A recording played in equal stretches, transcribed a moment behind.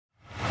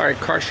Alright,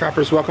 car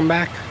shoppers, welcome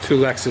back to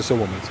Lexus of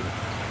Wilmington.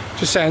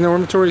 Just saying, the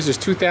inventory is this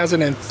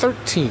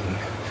 2013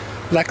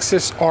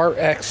 Lexus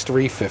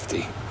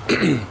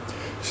RX350.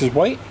 This is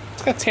white.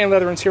 It's got tan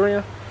leather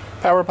interior,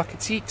 power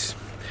bucket seats,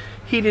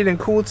 heated and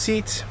cooled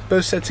seats,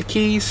 both sets of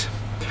keys,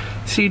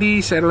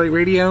 CD, satellite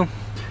radio,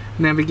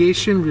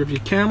 navigation, rear view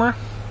camera.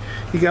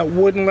 You got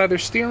wood and leather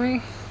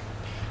steering,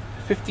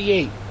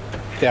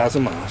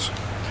 58,000 miles.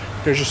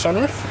 There's your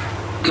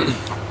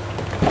sunroof.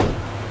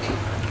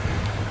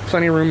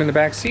 Plenty of room in the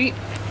back seat.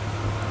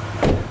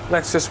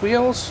 Lexus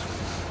wheels.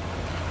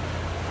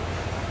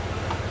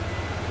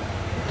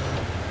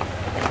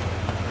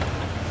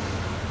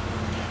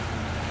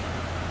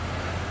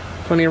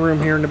 Plenty of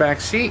room here in the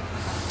back seat.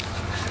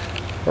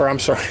 Or I'm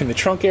sorry, in the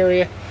trunk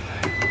area.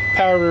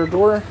 Power rear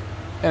door.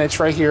 And it's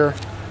right here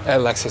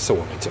at Lexus of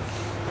Wilmington.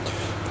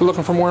 If you're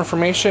looking for more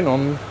information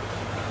on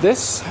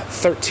this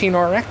 13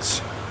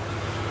 RX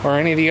or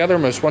any of the other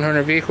most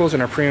 100 vehicles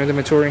in our pre-owned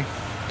inventory,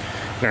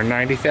 in our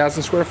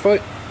 90,000 square foot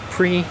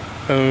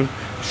pre-owned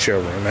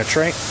showroom. That's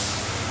right.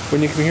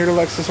 When you come here to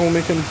Lexus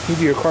Wilmington, you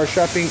do your car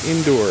shopping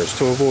indoors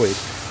to avoid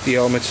the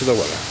elements of the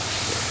weather.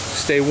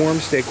 Stay warm,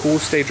 stay cool,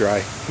 stay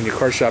dry when you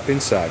car shop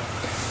inside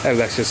at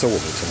Lexus of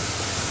Wilmington.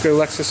 Go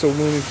to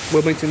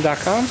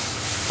lexusofwilmington.com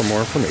for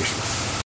more information.